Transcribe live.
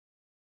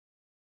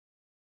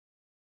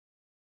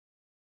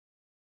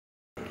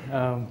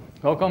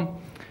Welcome.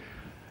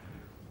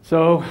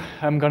 So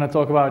I'm going to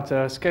talk about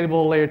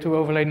scalable layer 2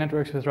 overlay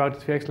networks with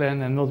routed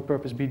VXLAN and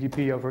multipurpose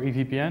BGP over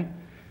EVPN.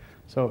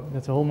 So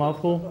that's a whole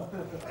mouthful.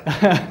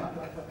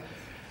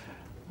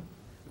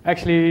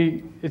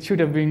 Actually, it should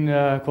have been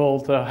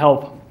called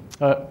help.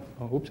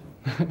 Oops.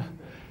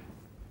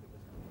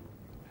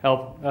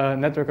 Help.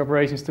 Network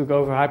operations took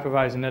over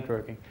hypervisor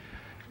networking.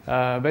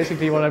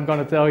 Basically, what I'm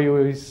going to tell you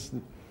is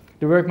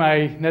the work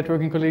my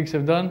networking colleagues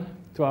have done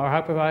to our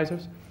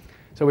hypervisors.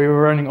 So we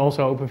were running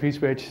also Open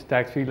vSwitch,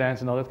 tagged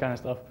VLANs, and all that kind of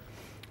stuff,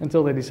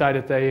 until they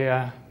decided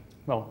they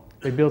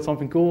built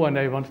something cool and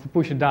they wanted to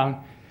push it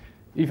down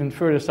even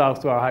further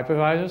south to our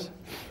hypervisors.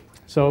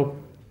 So,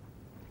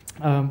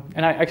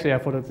 and I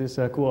thought it is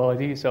a cool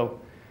idea, so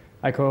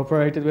I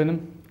cooperated with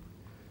them.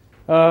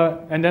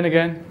 And then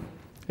again,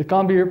 it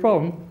can't be your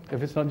problem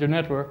if it's not your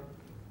network.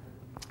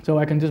 So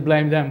I can just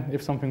blame them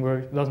if something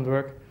doesn't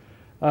work.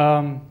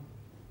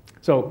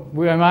 So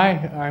who am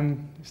I?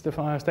 I'm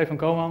Stefan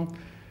Kooman.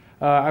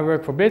 I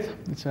work for BIT.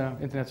 It's an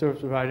internet service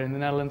provider in the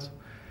Netherlands.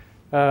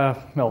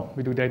 Well,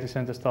 we do data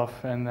center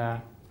stuff and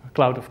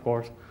cloud, of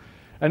course,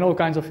 and all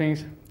kinds of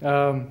things.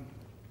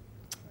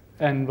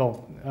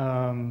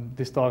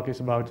 This talk is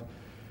about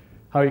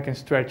how you can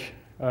stretch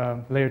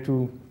layer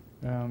 2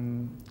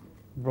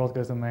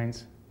 broadcast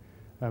domains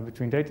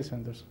between data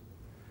centers.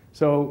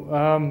 So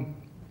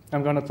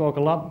I'm going to talk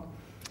a lot,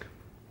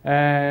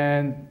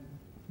 and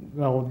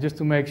well, just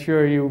to make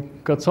sure you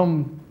got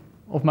some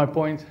of my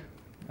point,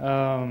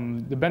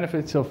 the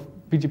benefits of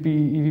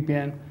BGP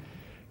EVPN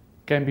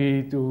can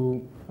be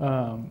to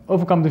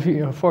overcome the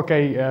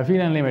 4K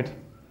VLAN limit.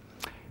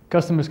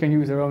 Customers can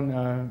use their own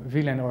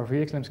VLAN or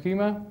VXLAN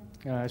schema,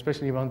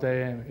 especially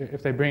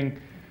if they bring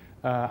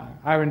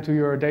iron to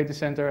your data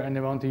center and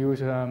they want to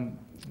use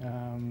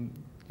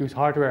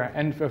hardware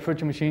and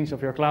virtual machines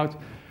of your cloud.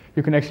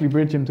 You can actually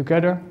bridge them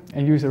together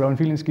and use their own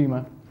VLAN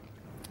schema.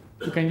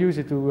 You can use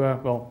it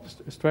to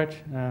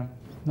stretch,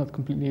 not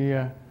completely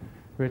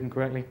written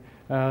correctly,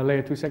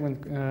 layer 2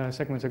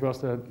 segments across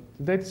the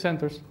data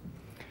centers.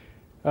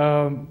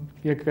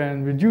 You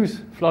can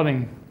reduce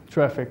flooding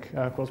traffic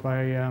caused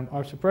by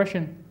arch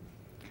suppression.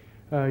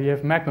 You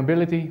have MAC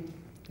mobility.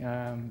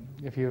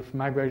 If you have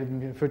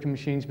migrated virtual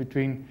machines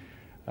between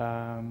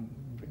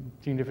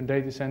different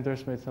data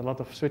centers with a lot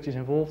of switches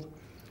involved,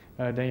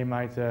 then you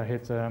might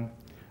hit the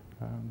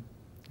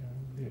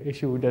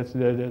issue that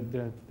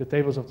the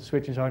tables of the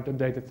switches aren't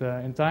updated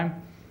in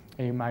time,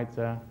 and you might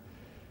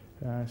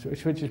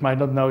switches might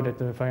not know that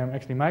the VM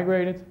actually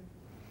migrated.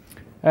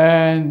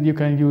 And you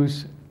can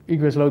use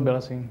egress load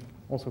balancing,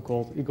 also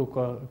called equal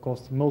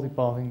cost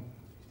multipathing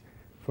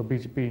for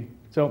BGP.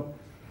 So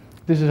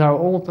this is how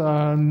old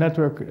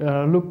network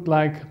looked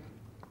like,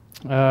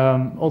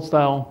 old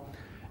style,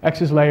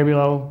 access layer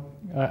below,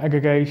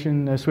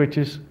 aggregation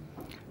switches,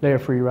 layer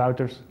 3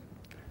 routers.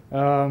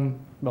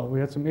 Well, we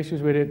had some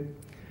issues with it.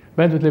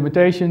 Bandwidth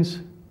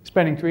limitations,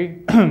 spanning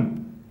tree,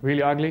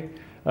 really ugly,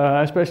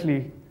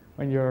 especially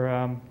when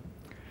your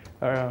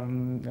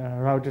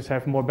routers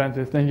have more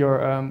bandwidth than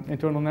your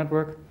internal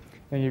network.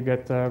 Then you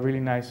get really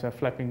nice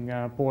flapping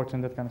ports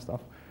and that kind of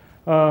stuff.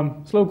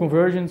 Slow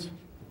conversions,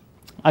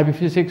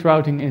 IPv6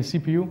 routing in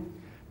CPU,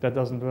 that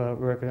doesn't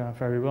work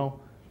very well,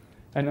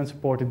 and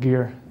unsupported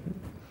gear.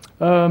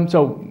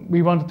 So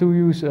we wanted to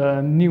use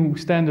new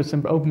standards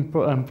and open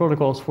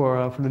protocols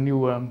for the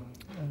new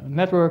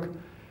network.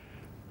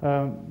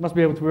 Must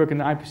be able to work in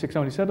the IPv6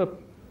 only setup.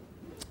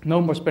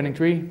 No more spanning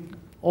tree,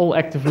 all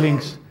active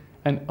links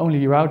and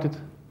only routed.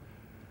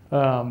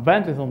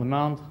 Bandwidth on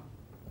demand,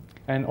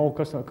 and all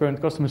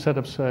current customer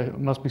setups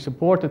must be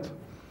supported.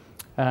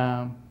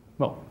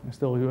 Well, and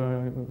still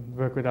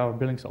work with our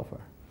billing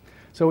software.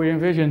 So we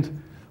envisioned,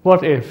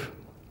 what if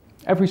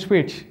every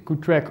switch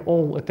could track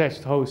all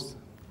attached hosts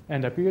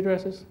and IP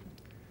addresses,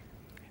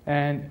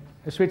 and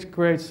a switch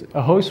creates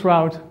a host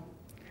route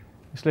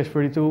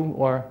 /32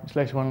 or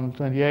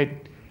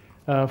 /128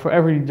 for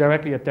every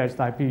directly attached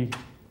IP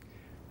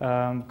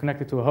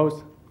connected to a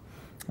host.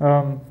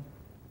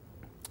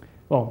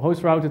 Well,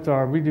 hosts routed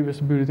are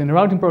redistributed in the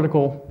routing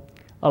protocol,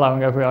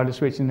 allowing every other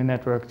switch in the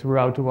network to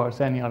route towards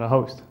any other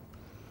host.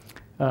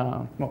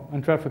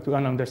 And traffic to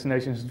unknown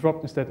destinations is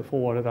dropped instead of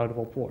forwarded out of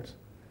all ports.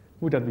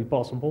 Would that be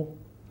possible?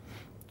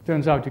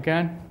 Turns out you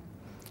can.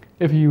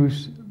 If you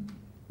use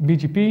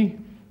BGP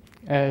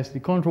as the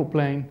control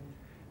plane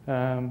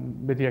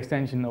with the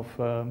extension of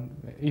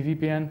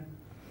EVPN,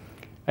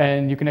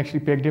 and you can actually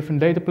pick different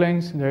data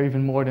planes. There are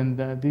even more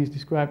than these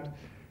described,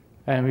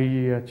 and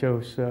we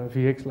chose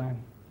VXLAN.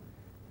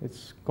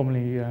 It's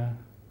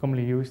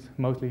commonly used,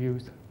 mostly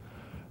used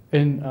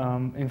in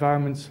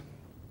environments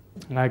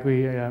like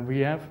we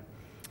have.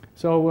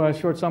 So a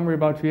short summary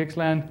about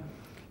VXLAN.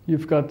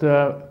 You've got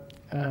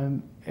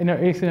an inner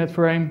Ethernet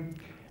frame,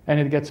 and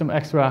it gets some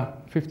extra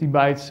 50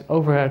 bytes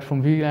overhead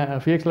from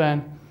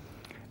VXLAN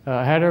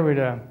header with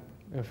a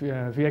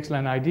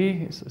VXLAN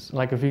ID. It's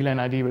like a VLAN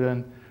ID with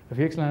a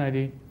VXLAN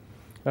ID.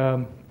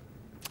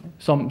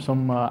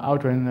 Some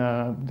outer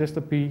and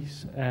desktop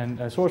piece and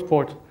a source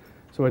port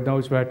so it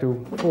knows where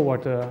to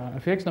forward a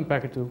VXLAN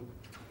packet to.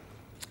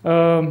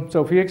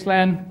 So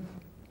VXLAN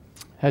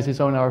has its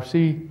own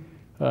RFC,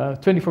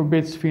 24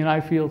 bits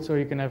VNI field, so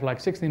you can have like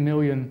 16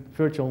 million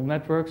virtual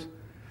networks,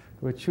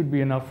 which should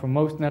be enough for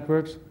most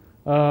networks.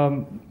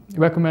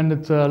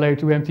 Recommended layer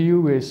 2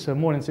 MTU is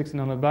more than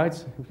 1600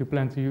 bytes if you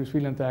plan to use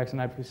VLAN tags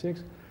and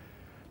IPv6.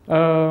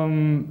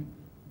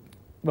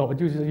 Well, it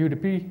uses a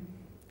UDP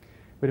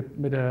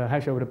with a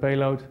hash over the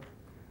payload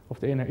of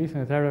the inner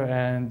Ethernet header,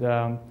 and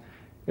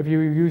if you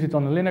use it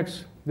on the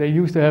Linux, they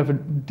used to have a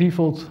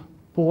default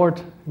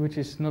port, which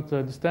is not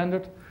the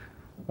standard,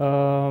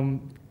 so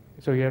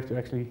you have to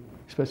actually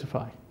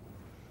specify.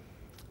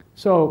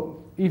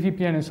 So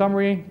EVPN in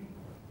summary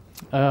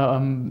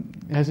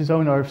has its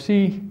own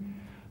RFC.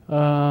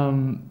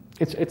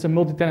 It's a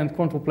multi-tenant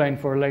control plane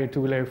for layer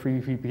 2, layer 3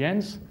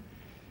 VPNs.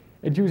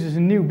 It uses a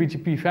new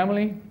BGP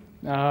family.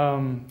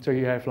 So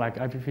you have like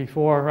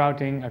IPv4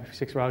 routing,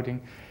 IPv6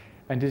 routing,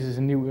 and this is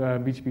a new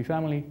BGP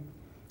family.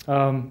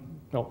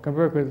 Well, can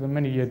work with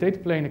many data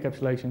plane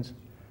encapsulations.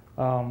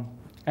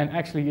 And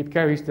actually it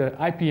carries the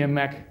IP and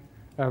MAC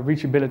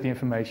reachability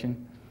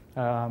information.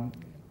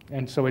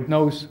 And so it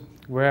knows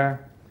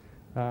where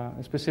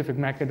a specific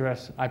MAC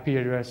address, IP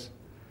address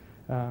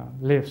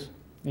lives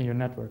in your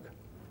network.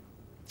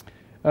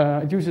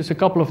 It uses a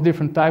couple of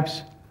different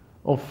types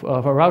of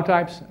route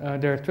types.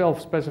 There are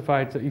 12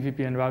 specified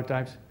EVPN route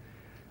types.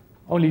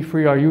 Only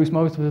 3 are used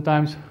most of the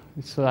times.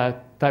 It's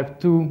type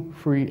 2,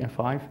 3, and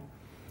 5.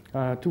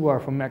 2 are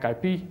for MAC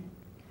IP.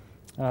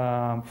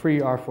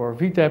 3 are for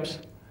VTAPs.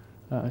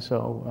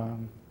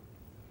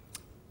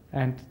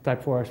 And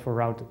type 4 is for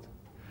routed.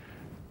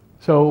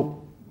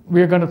 So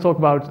we're going to talk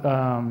about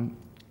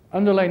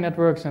underlay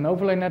networks and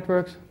overlay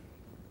networks.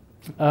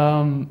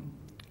 And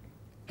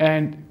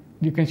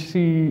you can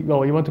see,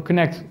 well, you want to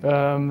connect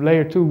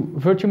layer 2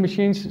 virtual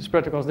machines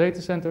spread across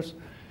data centers.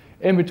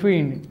 In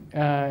between,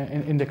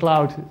 in the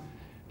cloud,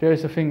 there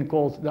is a thing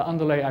called the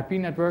underlay IP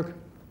network.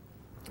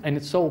 And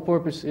its sole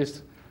purpose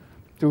is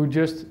to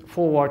just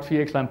forward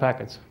VXLAN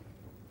packets.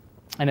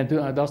 And it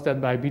does that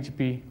by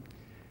BGP,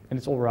 and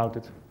it's all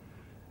routed.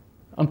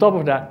 On top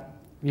of that,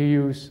 you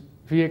use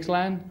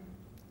VXLAN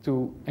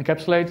to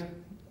encapsulate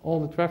all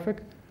the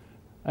traffic.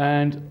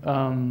 And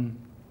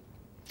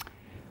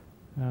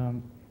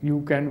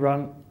you can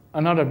run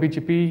another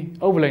BGP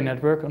overlay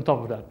network on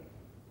top of that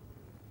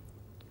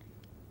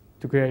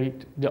to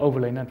create the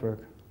overlay network.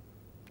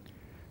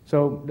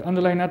 So the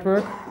underlay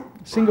network,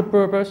 single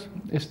purpose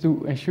is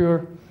to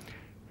ensure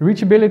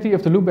reachability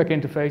of the loopback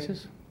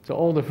interfaces. So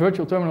all the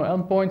virtual terminal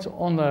endpoints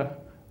on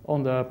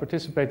the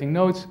participating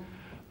nodes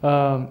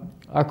are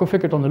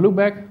configured on the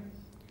loopback.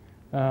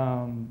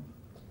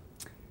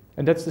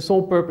 And that's the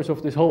sole purpose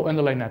of this whole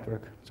underlay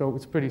network. So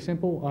it's pretty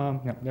simple.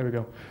 Yeah, there we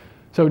go.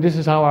 So this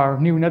is how our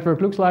new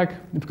network looks like.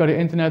 We've got the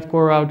internet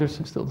core routers,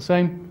 still the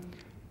same.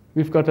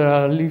 We've got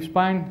a leaf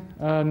spine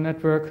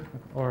network,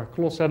 or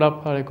claw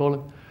setup, how they call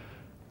it.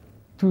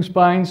 2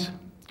 spines,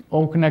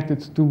 all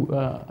connected to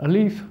a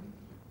leaf.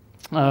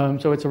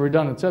 So it's a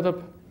redundant setup.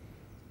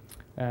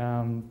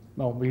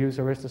 Well, we use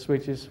Arista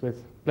switches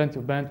with plenty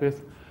of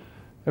bandwidth.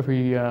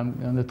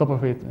 On the top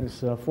of it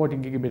is 40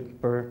 gigabit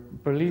per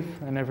leaf,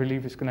 and every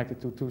leaf is connected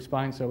to 2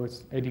 spines, so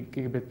it's 80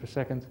 gigabit per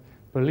second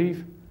per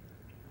leaf.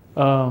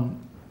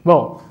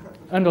 Well,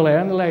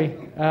 underlay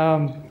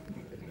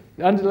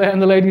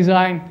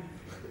design.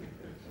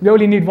 We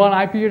only need one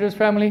IP address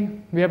family.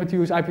 We happen to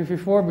use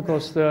IPv4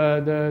 because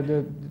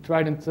the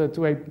Trident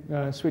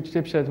 2.8 switch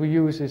chipset we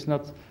use is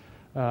not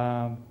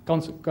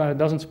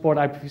doesn't support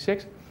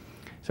IPv6,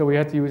 so we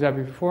had to use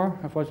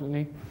IPv4.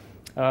 Unfortunately,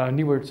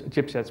 newer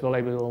chipsets will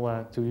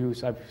able to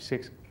use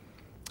IPv6.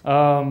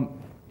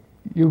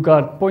 You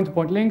got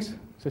point-to-point links,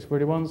 just for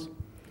the ones.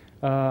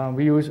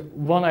 We use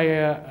one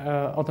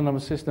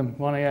autonomous system,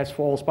 one AS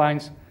for all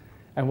spines,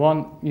 and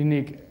one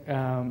unique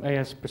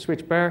AS per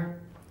switch pair.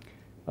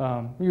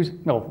 We use,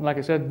 like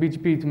I said,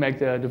 BGP to make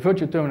the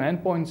virtual terminal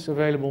endpoints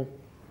available.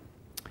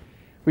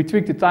 We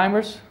tweak the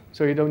timers,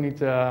 so you don't need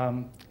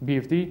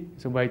BFD.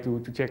 It's a way to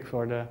check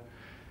for the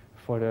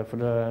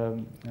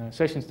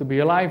sessions to be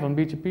alive on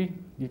BGP.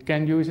 You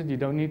can use it, you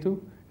don't need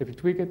to if you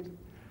tweak it.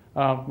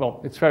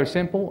 Well, it's very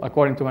simple,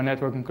 according to my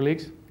networking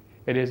colleagues.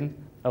 It isn't,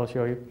 I'll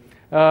show you.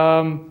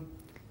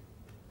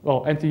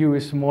 Well, NTU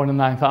is more than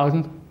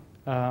 9,000,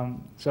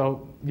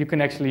 so you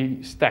can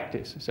actually stack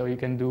this. So you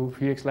can do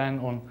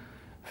VXLAN on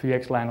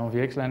VXLAN on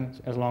VXLAN,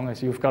 as long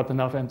as you've got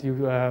enough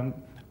NTU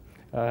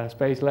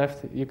space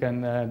left, you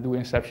can do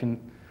inception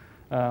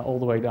all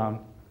the way down.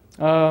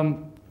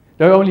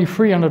 There are only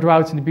 300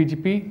 routes in the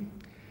BGP,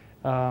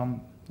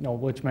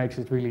 which makes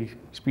it really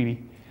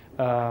speedy.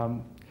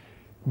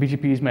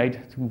 BGP is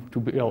made to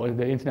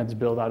the internet is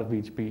built out of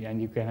BGP,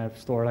 and you can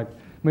store like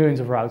millions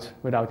of routes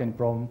without any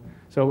problem.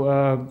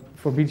 So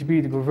for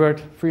BGP to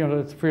convert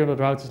 300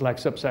 routes is like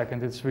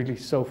sub-second. It's really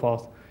so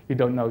fast, you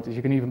don't notice.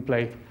 You can even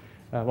play,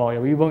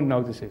 you won't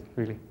notice it,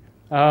 really.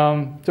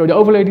 So the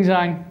overlay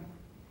design,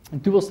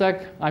 dual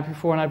stack,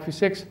 IPv4 and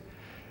IPv6.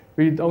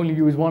 We only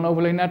use one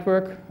overlay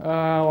network,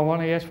 or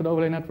one AS for the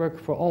overlay network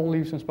for all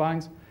leaves and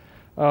spines.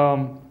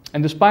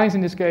 And the spines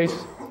in this case,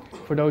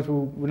 for those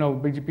who know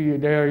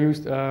BGP, they are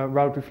used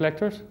route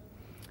reflectors.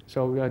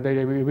 So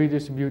they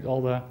redistribute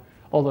all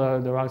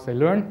the routes they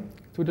learn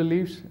to the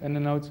leaves and the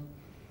nodes.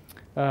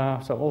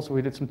 So also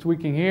we did some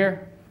tweaking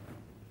here.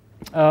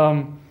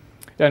 And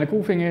the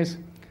cool thing is,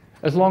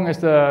 as long as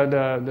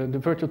the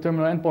virtual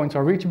terminal endpoints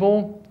are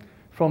reachable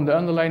from the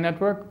underlay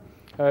network,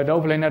 the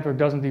overlay network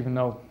doesn't even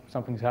know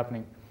something's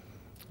happening,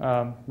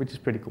 which is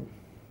pretty cool.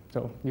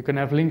 So you can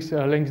have links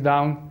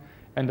down,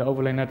 and the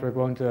overlay network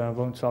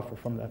won't suffer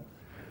from that.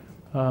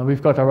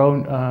 We've got our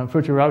own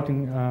virtual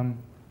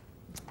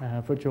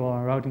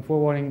routing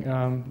forwarding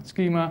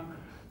schema,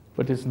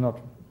 but it's not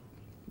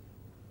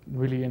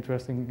really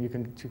interesting. You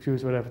can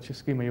choose whatever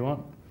schema you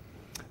want.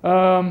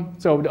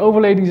 So the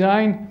overlay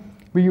design,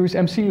 we use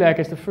MCLAG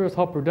as the first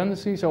hop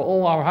redundancy. So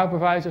all our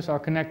hypervisors are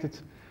connected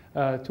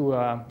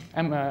to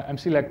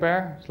MCLAG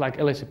pair. It's like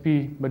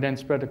LACP, but then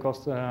spread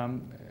across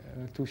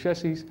two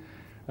chassis.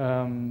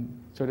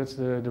 So that's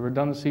the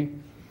redundancy.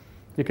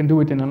 You can do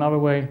it in another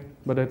way,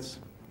 but that's,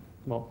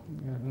 well,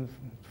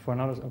 for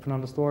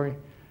another story.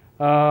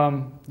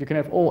 You can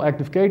have all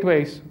active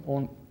gateways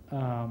on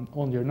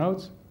your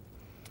nodes.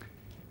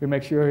 We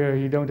make sure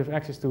you don't have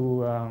access to,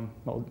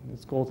 well,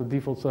 it's called the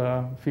default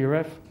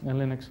VRF in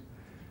Linux.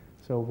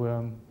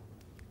 So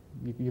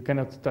you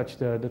cannot touch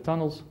the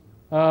tunnels.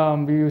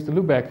 We use the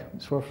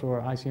loopback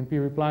for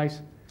ICMP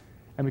replies,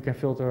 and we can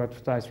filter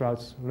advertised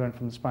routes, learn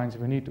from the spines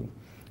if we need to.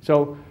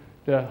 So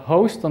the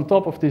host on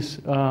top of this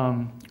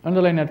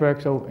underlay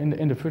network, so in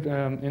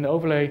the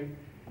overlay,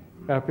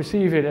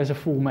 perceive it as a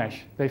full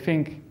mesh. They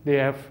think they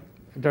have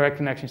direct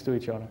connections to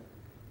each other.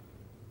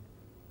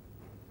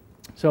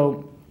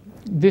 So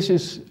this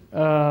is,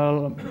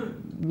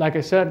 like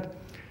I said,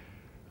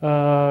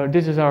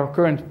 this is our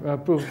current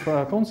proof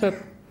of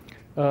concept.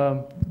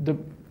 The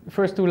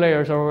first two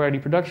layers are already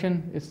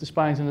production. It's the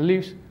spines and the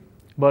leaves,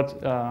 but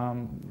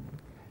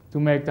to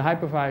make the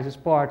hypervisors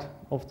part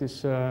of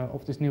this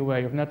new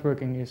way of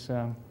networking is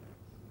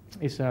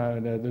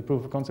the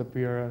proof of concept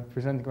we are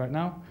presenting right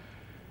now.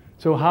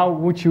 So how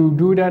would you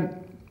do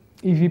that?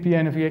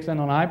 EVPN and VXLAN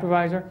on a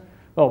hypervisor?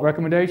 Well,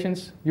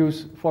 recommendations: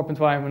 use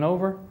 4.5 and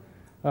over.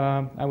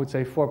 I would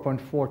say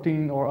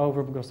 4.14 or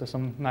over because there's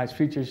some nice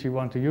features you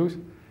want to use.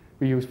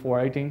 We use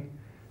 4.18.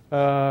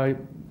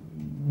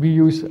 We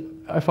use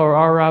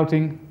FRR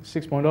routing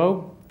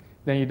 6.0.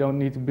 Then you don't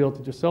need to build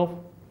it yourself.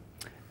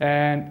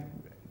 And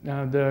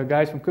the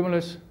guys from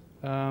Cumulus,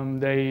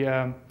 they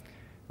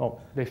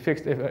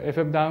fixed if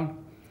down,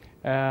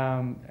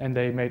 and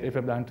they made if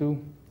down 2.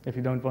 If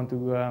you don't want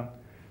to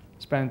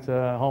spend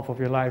half of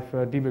your life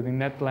debugging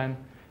NetPlan,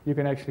 you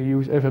can actually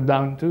use if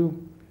down 2,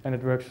 and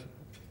it works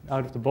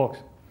out of the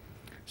box.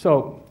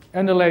 So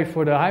underlay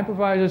for the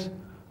hypervisors,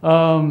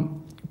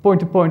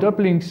 point-to-point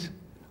uplinks,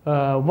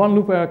 one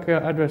loopback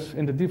address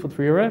in the default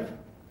VRF.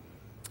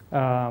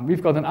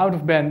 We've got an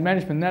out-of-band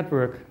management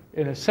network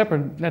in a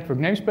separate network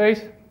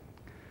namespace.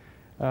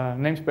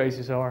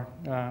 Namespaces are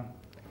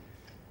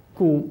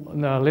cool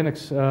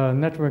Linux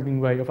networking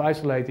way of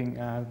isolating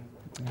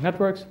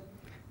networks.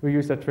 We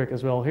use that trick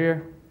as well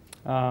here.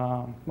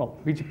 Well,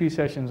 BGP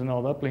sessions and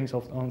all the uplinks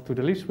onto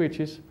the leaf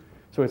switches,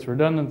 so it's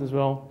redundant as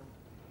well.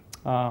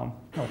 Well,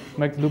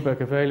 make the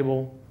loopback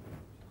available,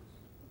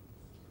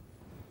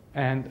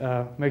 and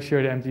make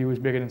sure the MTU is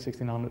bigger than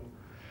 1600.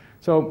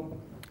 So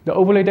the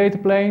overlay data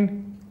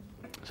plane.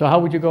 So how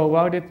would you go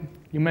about it?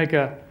 You make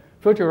a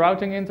virtual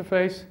routing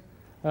interface.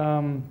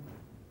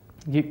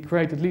 You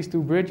create at least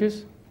 2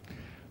 bridges.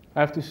 I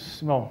have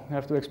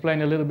to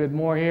explain a little bit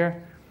more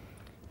here.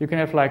 You can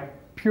have like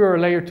pure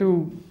layer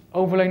 2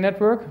 overlay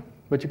network,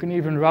 but you can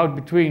even route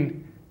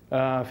between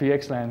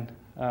VXLAN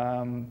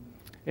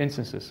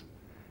instances,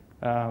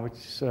 which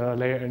is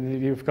layer.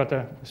 You've got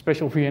a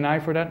special VNI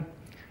for that,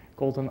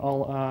 called an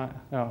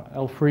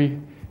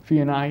L3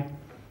 VNI.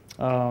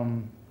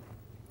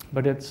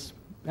 But it's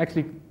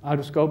actually out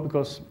of scope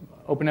because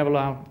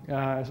OpenNebula,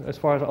 as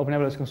far as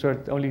OpenNebula is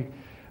concerned, only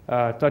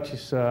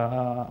touches.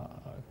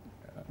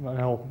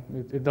 Well,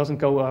 it doesn't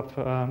go up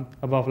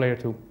above layer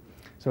 2.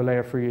 So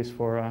layer 3 is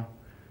for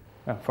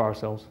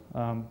ourselves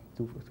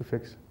to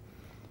fix.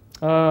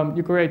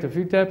 You create a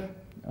VTAP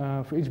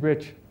for each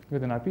bridge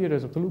with an IP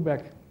address of the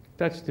loopback.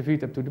 Attach the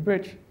VTAP to the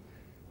bridge,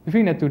 the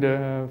VNet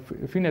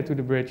to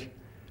the bridge.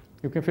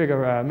 You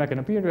configure MAC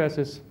and IP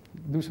addresses,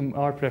 do some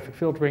ARP traffic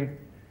filtering,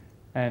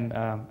 and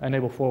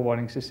enable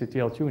forwarding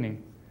sysctl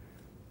tuning.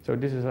 So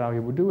this is how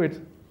you would do it.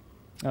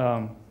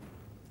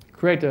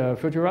 Create a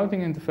virtual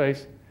routing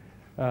interface,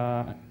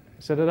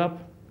 set it up,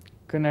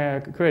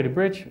 create a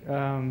bridge,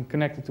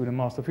 connect it to the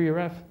master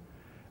VRF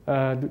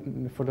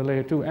for the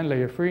layer 2 and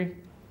layer 3.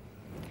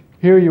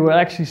 Here you will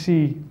actually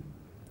see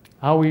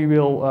how we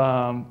will,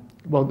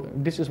 well,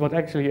 this is what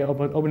actually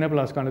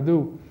OpenNebula is going to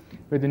do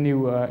with the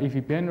new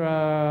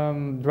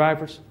EVPN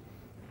drivers.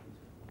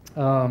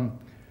 So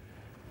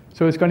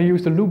it's going to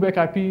use the loopback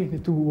IP, the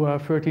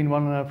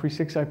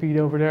 2.13.136 IP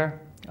over there.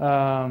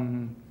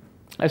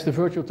 as the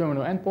virtual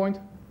terminal endpoint.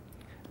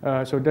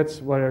 So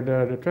that's where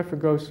the traffic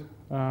goes.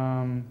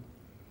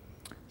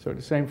 So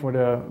the same for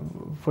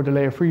the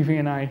layer 3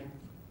 VNI.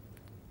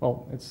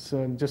 Well, it's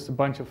just a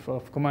bunch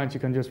of commands you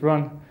can just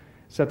run.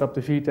 Set up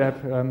the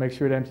VTAP, make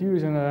sure the MTU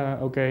is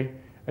okay,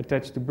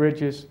 attach the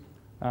bridges,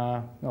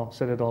 well,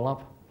 set it all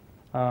up.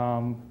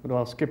 But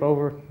I'll skip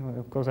over,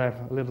 of course I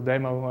have a little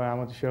demo I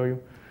want to show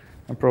you.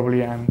 And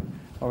probably I'm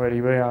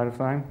already way out of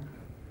time.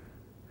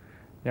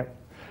 Yep.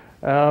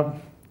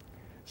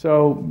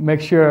 So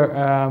make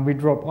sure we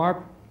drop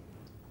ARP.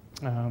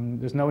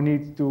 There's no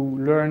need to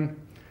learn,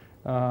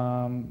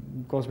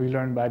 because we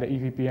learn by the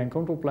EVPN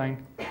control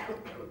plane.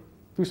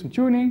 Do some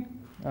tuning.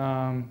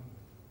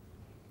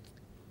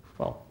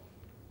 Well,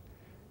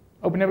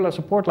 OpenNebula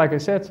support, like I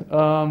said,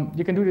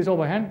 you can do this all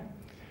by hand.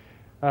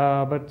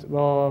 But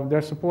well,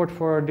 there's support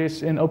for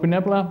this in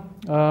OpenNebula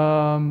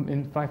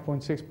in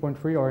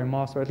 5.6.3 or in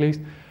master at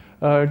least.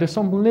 There's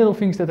some little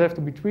things that have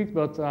to be tweaked,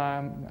 but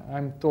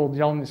I'm told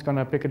Jan is going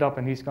to pick it up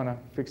and he's going to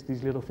fix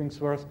these little things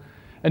for us.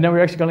 And then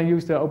we're actually going to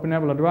use the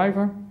OpenNebula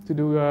driver to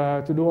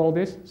do all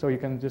this, so you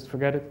can just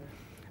forget it.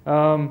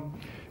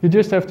 You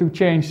just have to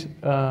change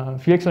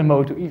VXLAN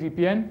mode to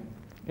EVPN.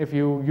 If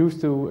you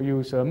used to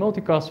use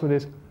multicast for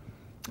this,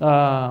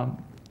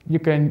 you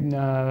can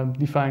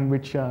define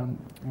which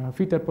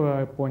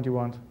VTAP point you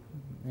want.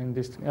 In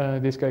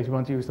this case, you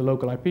want to use the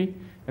local IP,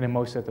 and in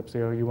most setups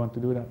there you want to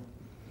do that.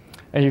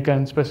 And you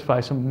can specify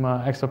some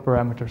extra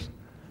parameters,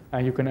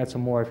 and you can add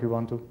some more if you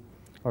want to,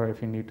 or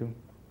if you need to.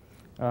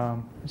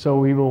 So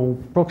we will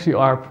proxy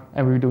ARP,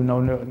 and we do no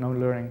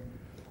learning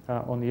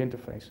on the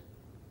interface.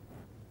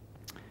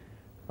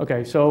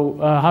 Okay, so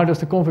how does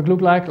the config look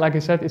like? Like I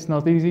said, it's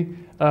not easy.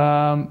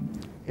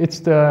 It's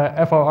the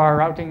FRR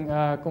routing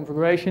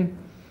configuration.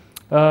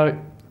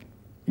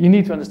 You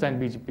need to understand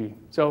BGP.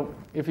 So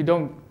if you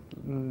don't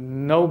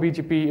know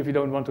BGP, if you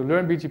don't want to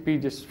learn BGP,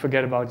 just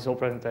forget about this whole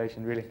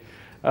presentation, really.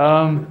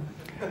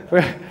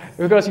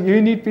 Because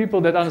you need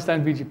people that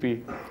understand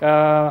BGP.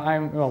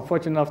 I'm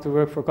fortunate enough to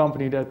work for a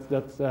company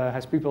that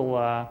has people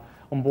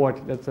on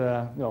board that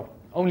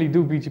only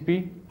do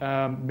BGP.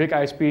 Big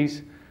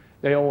ISPs,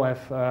 they all have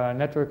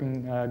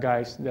networking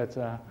guys that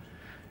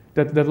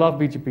love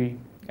BGP,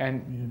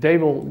 and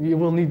you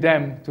will need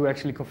them to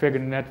actually configure the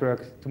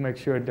network to make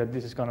sure that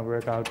this is going to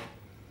work out.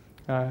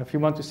 If you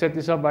want to set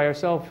this up by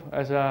yourself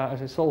as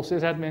a sole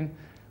sysadmin,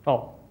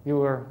 well, you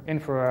are in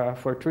for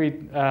a treat.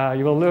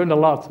 You will learn a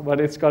lot, but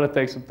it's going to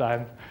take some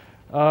time.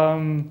 I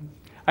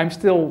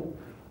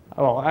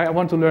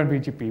want to learn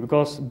BGP,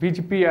 because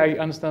BGP, I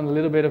understand a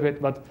little bit of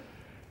it, but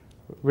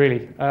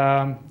really,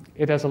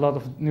 it has a lot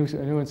of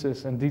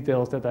nuances and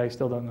details that I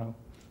still don't know.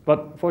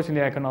 But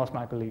fortunately, I can ask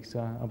my colleagues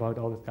about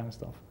all that kind of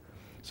stuff.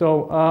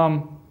 So,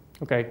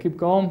 okay, keep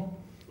calm.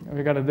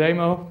 We got a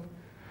demo.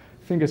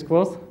 Fingers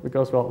crossed,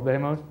 because, well,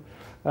 demos.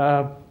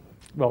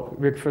 Well,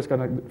 we're first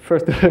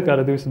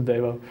gotta do some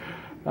demo.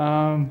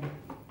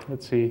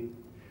 Let's see.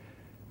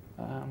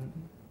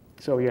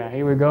 So yeah,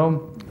 here we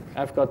go.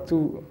 I've got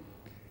two.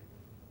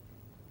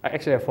 I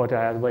thought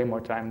I had way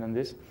more time than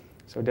this,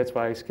 so that's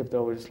why I skipped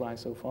over the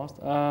slides so fast.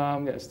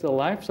 Yeah, it's still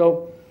live.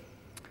 So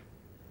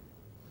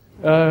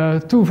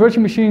two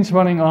virtual machines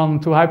running on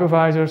two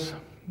hypervisors,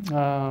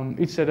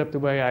 each set up the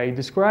way I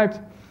described.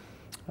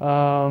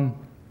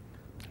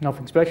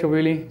 Nothing special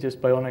really, just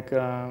bionic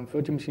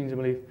virtual machines, I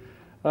believe.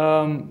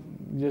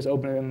 Just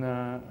open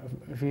a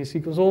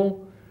VNC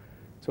console.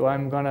 So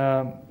I'm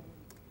gonna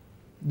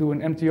do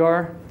an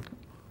MTR.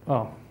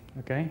 Oh,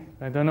 okay.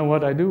 I don't know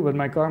what I do, but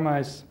my karma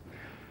is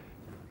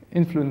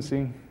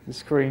influencing the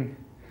screen.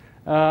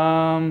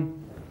 Yeah,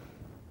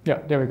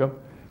 there we go.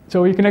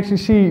 So you can actually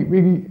see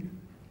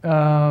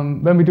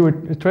when we do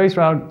a trace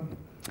route,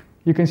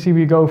 you can see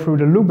we go through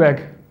the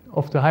loopback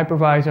of the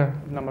hypervisor,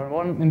 number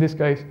one in this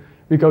case.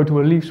 We go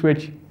to a leaf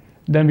switch,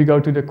 then we go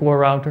to the core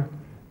router,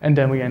 and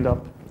then we end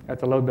up at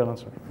the load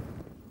balancer.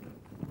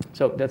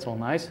 So that's all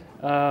nice.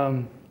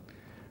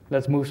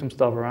 Let's move some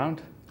stuff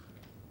around.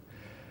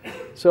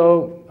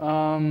 So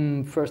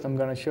first I'm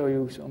going to show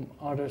you some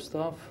other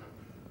stuff.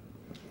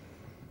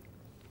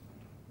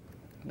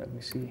 Let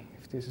me see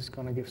if this is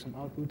going to give some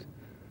output.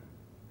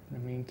 In the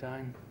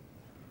meantime,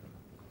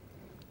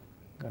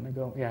 I'm going to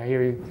go, yeah,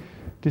 here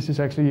this is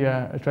actually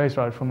a trace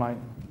route from my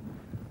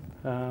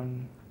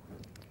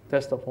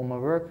desktop on my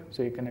work,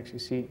 so you can actually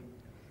see.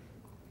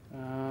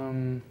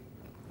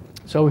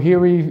 So here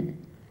we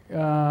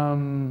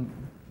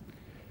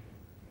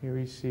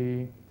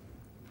see,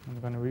 I'm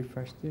going to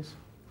refresh this.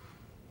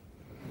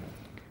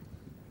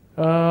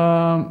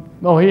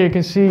 Well, here you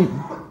can see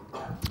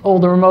all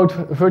the remote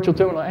virtual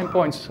terminal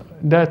endpoints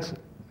that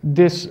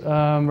this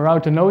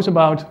router knows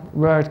about,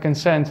 where it can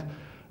send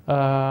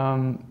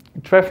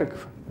traffic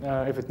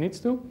if it needs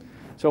to.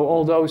 So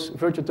all those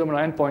virtual terminal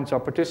endpoints are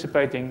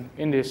participating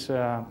in this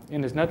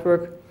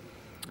network.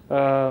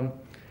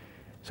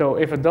 So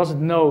if it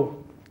doesn't know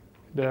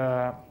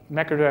the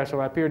MAC address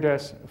or IP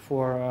address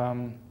for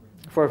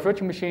a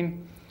virtual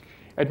machine,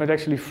 it might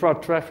actually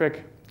flood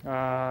traffic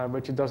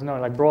which it doesn't know,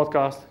 like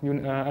broadcast,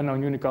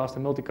 unknown unicast,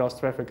 and multicast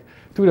traffic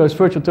to those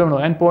virtual terminal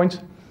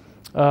endpoints.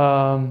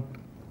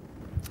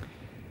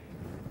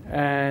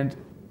 And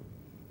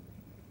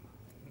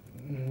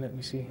let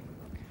me see.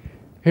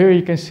 Here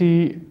you can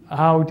see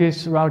how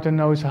this router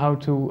knows how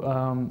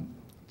to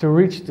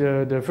reach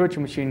the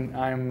virtual machine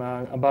I'm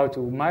about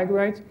to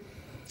migrate.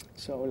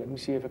 So let me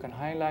see if I can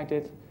highlight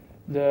it.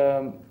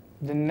 The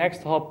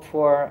next hop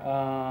for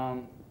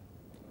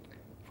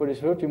this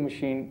virtual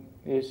machine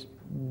is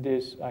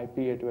this IP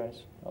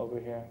address over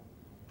here.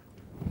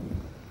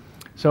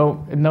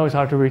 So it knows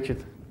how to reach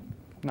it.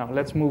 Now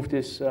let's move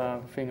this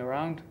thing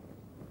around.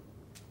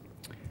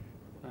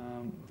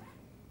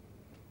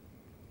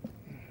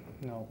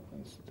 No,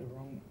 that's the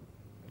wrong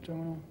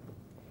terminal.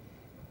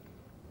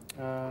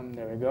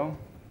 There we go.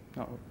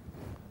 Oh,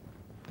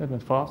 that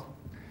went fast.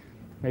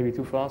 Maybe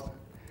too fast.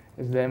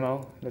 It's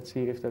demo. Let's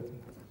see if that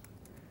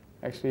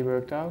actually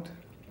worked out.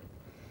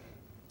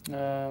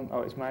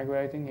 Oh, it's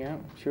migrating. Yeah,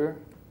 sure.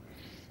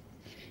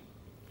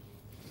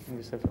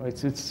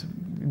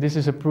 This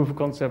is a proof of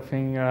concept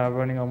thing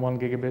running on 1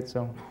 gigabit,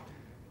 so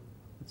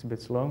it's a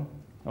bit slow.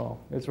 Oh,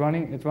 it's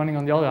running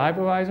on the other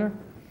hypervisor.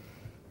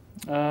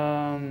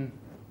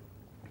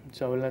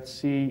 So let's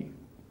see.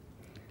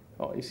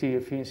 Oh, you see a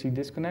VNC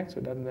disconnect, so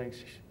that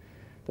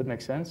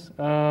makes sense.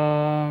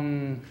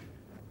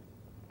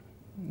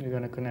 You're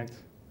going to connect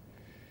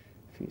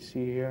VNC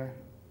here.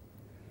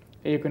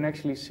 And you can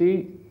actually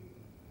see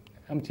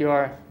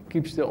MTR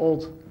keeps the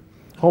old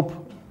hop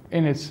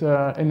in its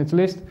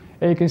list,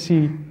 and you can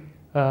see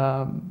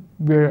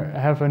we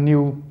have a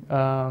new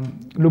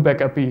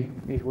loopback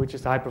IP, which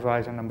is the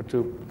hypervisor number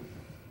 2.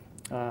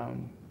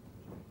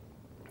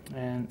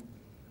 And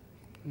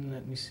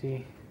let me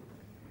see.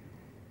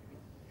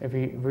 If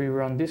we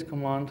rerun this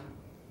command,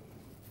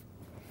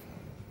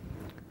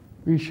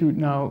 we should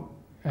now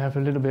have a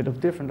little bit of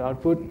different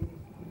output.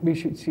 We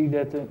should see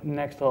that the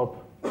next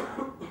hop,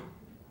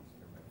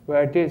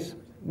 where this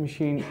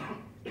machine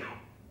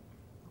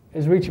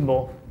is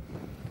reachable,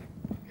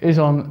 is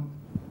on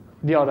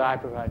the other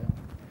hypervisor.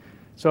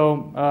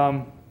 So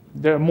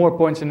there are more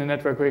points in the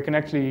network where you can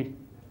actually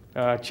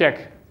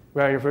check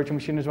where your virtual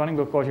machine is running,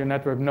 because your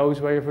network knows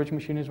where your virtual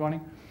machine is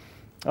running.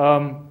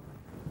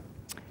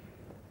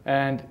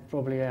 And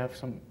probably I have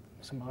some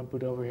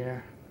output over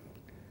here.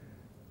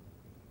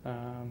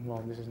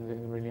 Well, this is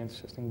really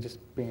interesting, just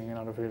pinging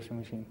another virtual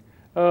machine.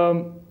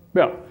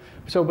 Yeah,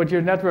 so but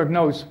your network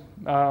knows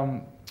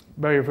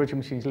where your virtual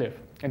machines live,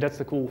 and that's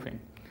the cool thing.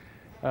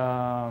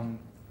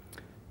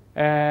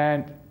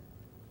 And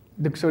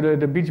so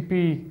the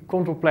BGP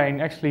control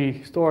plane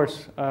actually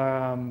stores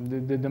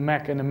the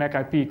MAC and the MAC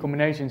IP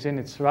combinations in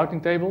its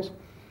routing tables.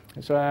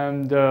 So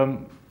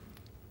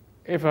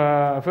if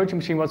a virtual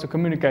machine wants to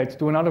communicate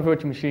to another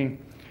virtual machine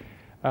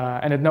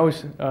and it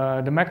knows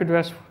the MAC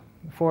address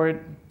for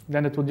it,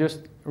 then it will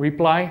just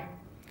reply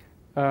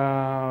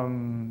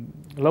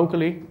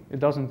locally. It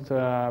doesn't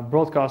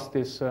broadcast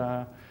this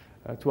to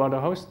other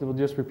hosts. It will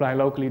just reply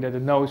locally that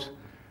it knows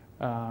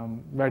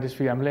where this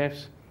VM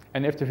lives.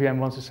 And if the VM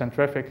wants to send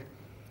traffic,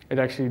 it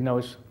actually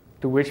knows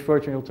to which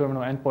virtual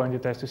terminal endpoint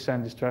it has to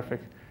send this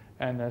traffic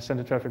and send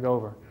the traffic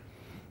over.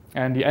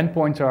 And the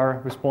endpoints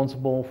are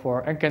responsible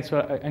for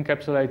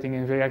encapsulating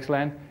in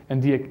VXLAN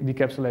and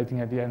decapsulating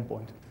at the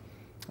endpoint.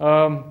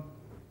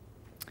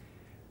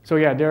 So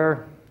yeah,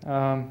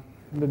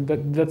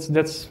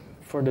 that's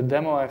for the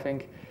demo, I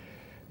think.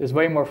 There's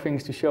way more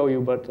things to show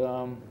you, but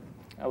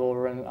I will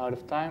run out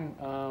of time.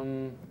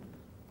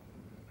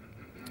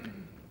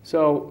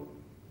 So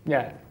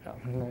yeah,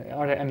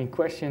 are there any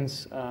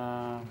questions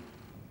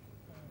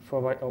for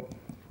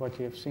what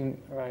you have seen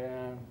right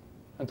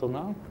until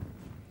now?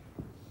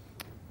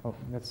 Oh,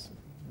 that's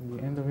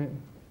the end of it.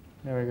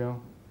 There we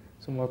go.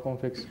 Some more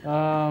configs.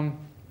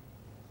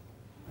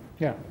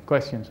 Yeah,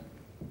 questions?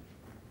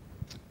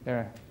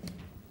 There.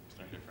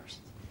 Start here first.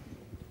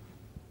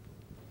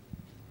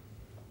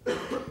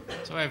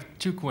 So I have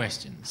 2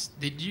 questions.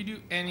 Did you do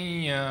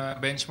any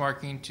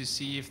benchmarking to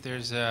see if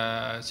there's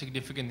a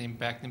significant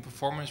impact in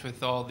performance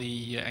with all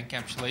the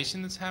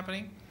encapsulation that's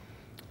happening?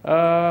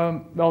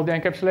 Well, the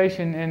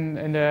encapsulation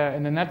in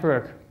the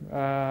network,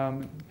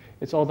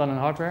 it's all done in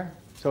hardware,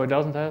 so it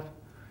doesn't have.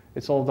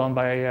 It's all done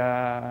by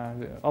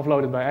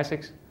offloaded by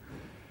ASICs.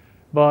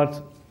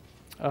 But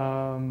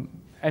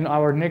and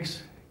our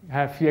NICs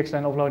have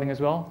VXLAN offloading as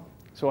well,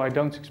 so I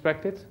don't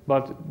expect it.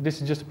 But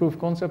this is just a proof of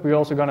concept. We're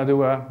also going to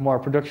do a more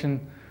production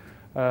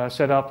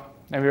setup,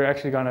 and we're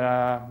actually going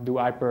to do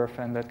iPerf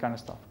and that kind of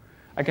stuff.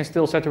 I can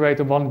still saturate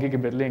the 1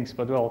 gigabit links,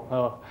 but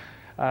well,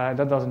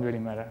 that doesn't really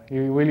matter.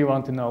 You really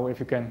want to know if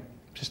you can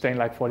sustain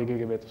like 40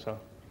 gigabit or so.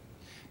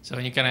 So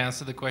when you kind of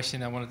answer the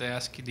question, I wanted to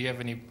ask you, do you have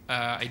any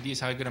ideas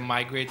how you're going to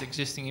migrate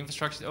existing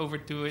infrastructure over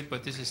to it?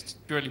 But this is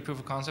purely proof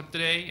of concept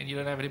today, and you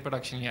don't have it in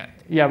production yet.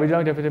 Yeah, we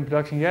don't have it in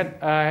production yet.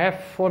 I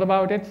have thought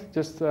about it,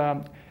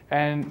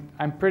 and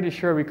I'm pretty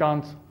sure we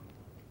can't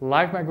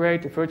live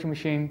migrate a virtual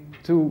machine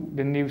to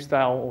the new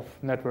style of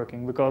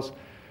networking, because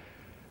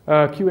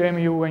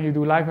QEMU, when you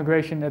do live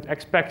migration, it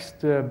expects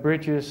the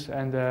bridges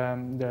and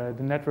the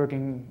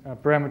networking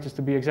parameters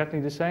to be exactly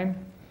the same,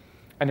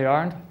 and they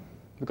aren't,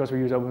 because we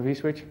use Open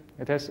vSwitch.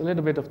 It has a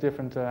little bit of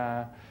different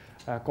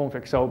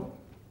config, so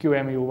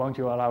QEMU won't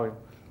allow you.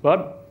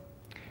 But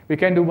we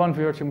can do one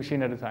virtual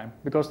machine at a time,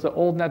 because the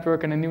old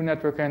network and the new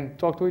network can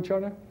talk to each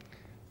other.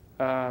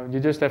 You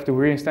just have to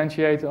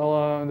reinstantiate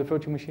all the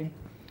virtual machine.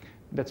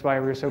 That's why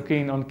we're so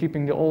keen on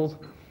keeping the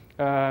old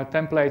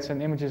templates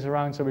and images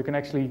around, so we can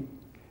actually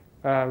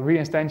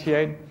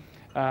reinstantiate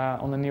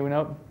on the new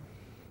node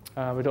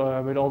with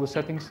all the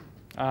settings.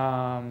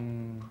 Yeah,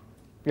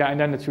 and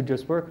then it should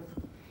just work.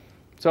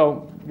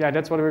 So yeah,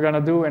 that's what we're going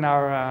to do in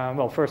our,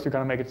 well, first we're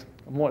going to make it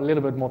a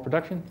little bit more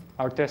production.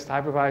 Our test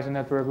hypervisor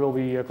network will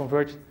be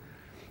converged,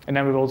 and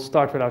then we will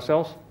start with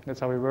ourselves. That's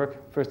how we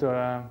work. First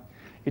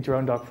eat your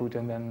own dog food,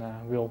 and then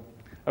we'll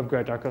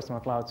upgrade our customer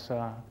clouds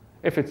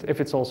if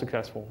it's all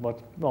successful.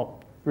 But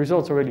well,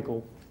 results are really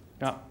cool.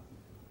 Yeah.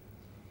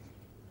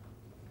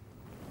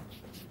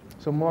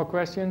 So more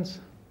questions?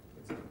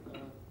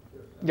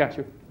 Yeah,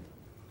 sure.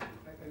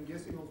 I'm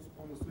guessing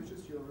on the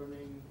switches you're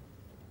running.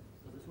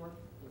 Does this work?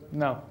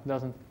 No, it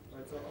doesn't.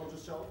 Right, so I'll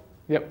just shout.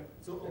 Yep.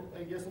 So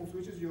I guess on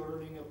switches you're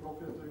running a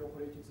proprietary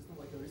operating system,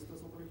 like a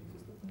Arista's operating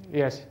system?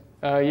 Yes.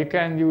 You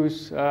can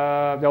use,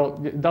 well,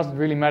 it doesn't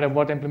really matter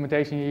what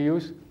implementation you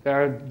use.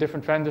 There are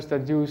different vendors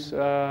that use,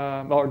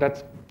 or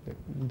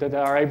that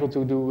are able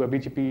to do a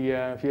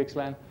BGP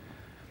VXLAN,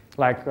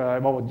 like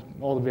well,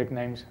 all the big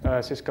names,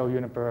 Cisco,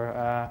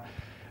 Juniper,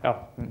 oh,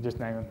 just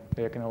name them,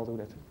 they can all do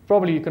that.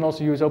 Probably you can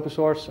also use open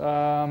source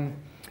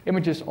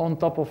images on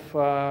top of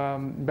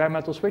bare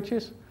metal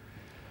switches,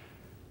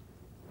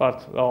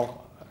 but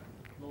well,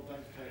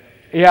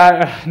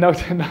 yeah, no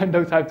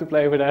time to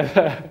play with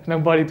that.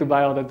 Nobody to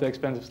buy all that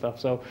expensive stuff.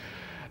 So,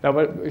 no,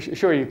 but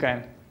sure you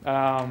can.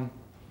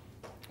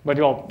 But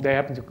well, they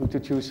happen to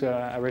choose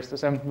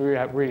Aristas. I'm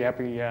really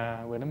happy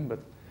with them. But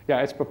yeah,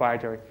 it's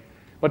proprietary.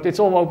 But it's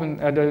all open.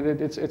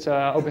 It's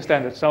open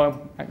standard.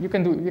 So you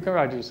can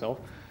write it yourself,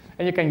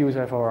 and you can use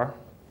FOR,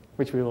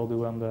 which we will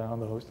do on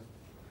the host.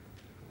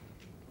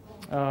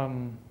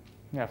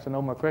 Yeah, so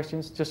no more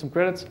questions. Just some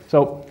credits.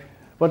 So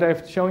what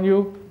I've shown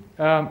you.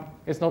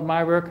 It's not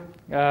my work.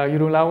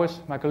 Jeroen Lauwers,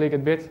 my colleague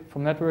at BIT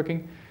from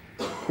networking.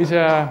 He's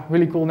a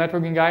really cool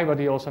networking guy, but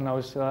he also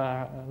knows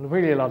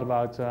really a lot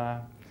about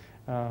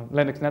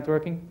Linux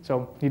networking.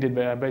 So he did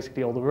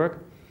basically all the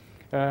work.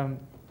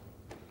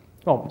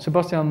 Well,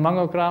 Sebastian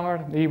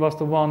Mango-Kramer, he was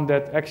the one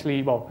that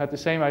actually had the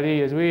same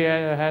idea as we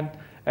had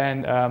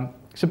and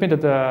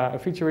submitted a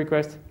feature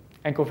request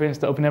and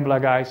convinced the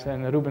OpenNebula guys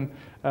and Ruben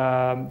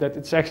that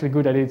it's actually a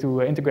good idea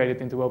to integrate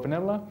it into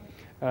OpenNebula.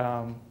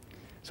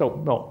 So,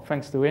 well,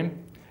 thanks to him.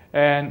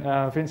 And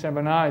Vincent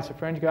Bernard is a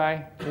French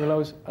guy who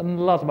knows a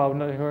lot about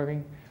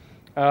networking.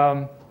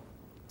 You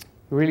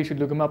really should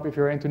look him up if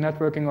you're into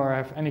networking or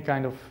have any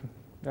kind of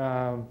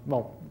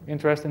well,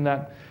 interest in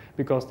that,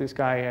 because this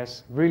guy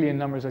has really a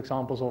number of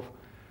examples of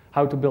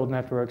how to build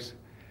networks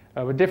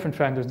with different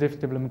vendors,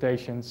 different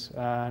implementations,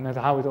 and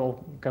how it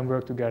all can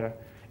work together,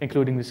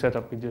 including the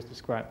setup we just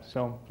described.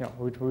 So, yeah,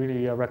 we'd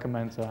really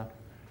recommend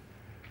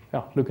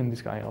looking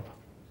this guy up.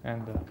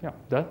 And yeah,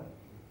 that.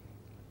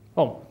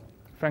 Oh,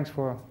 thanks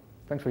for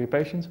your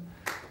patience.